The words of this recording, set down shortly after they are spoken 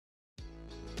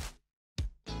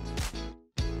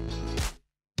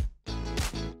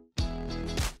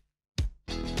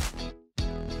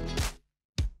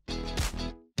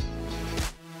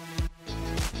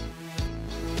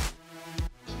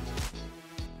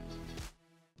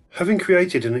Having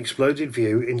created an exploded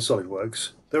view in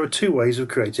SOLIDWORKS, there are two ways of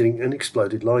creating an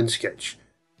exploded line sketch,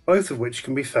 both of which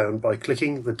can be found by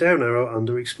clicking the down arrow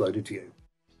under Exploded View.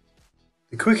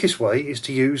 The quickest way is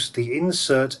to use the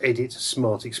Insert Edit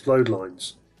Smart Explode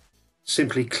lines.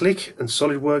 Simply click and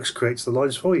SOLIDWORKS creates the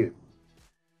lines for you.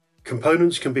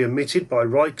 Components can be omitted by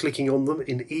right-clicking on them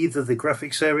in either the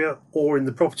graphics area or in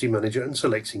the property manager and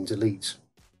selecting Delete.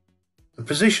 The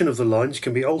position of the lines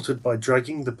can be altered by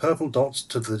dragging the purple dots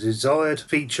to the desired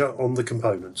feature on the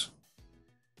component.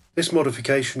 This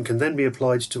modification can then be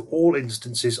applied to all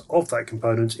instances of that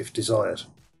component if desired.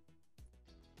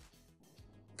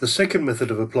 The second method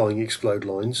of applying explode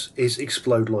lines is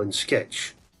Explode Line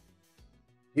Sketch.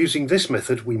 Using this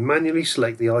method, we manually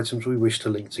select the items we wish to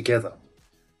link together.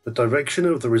 The direction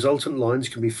of the resultant lines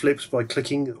can be flipped by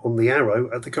clicking on the arrow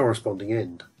at the corresponding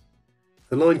end.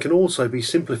 The line can also be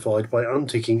simplified by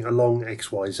unticking along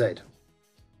XYZ.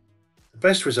 The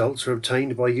best results are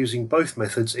obtained by using both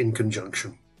methods in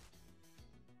conjunction.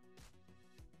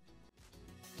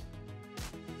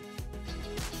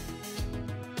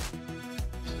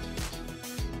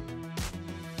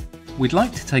 We'd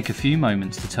like to take a few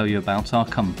moments to tell you about our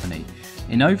company.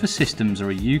 Innova Systems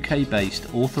are a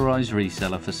UK-based authorised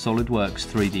reseller for SOLIDWORKS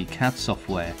 3D CAD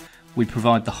software. We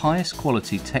provide the highest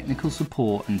quality technical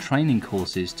support and training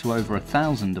courses to over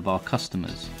 1,000 of our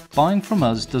customers. Buying from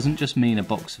us doesn't just mean a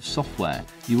box of software,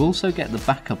 you also get the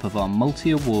backup of our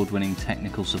multi-award winning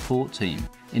technical support team.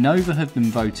 Innova have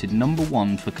been voted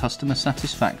 #1 for customer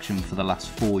satisfaction for the last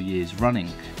 4 years running.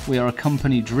 We are a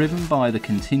company driven by the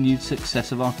continued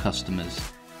success of our customers.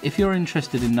 If you're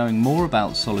interested in knowing more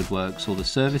about SOLIDWORKS or the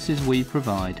services we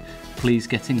provide, please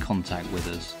get in contact with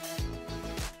us.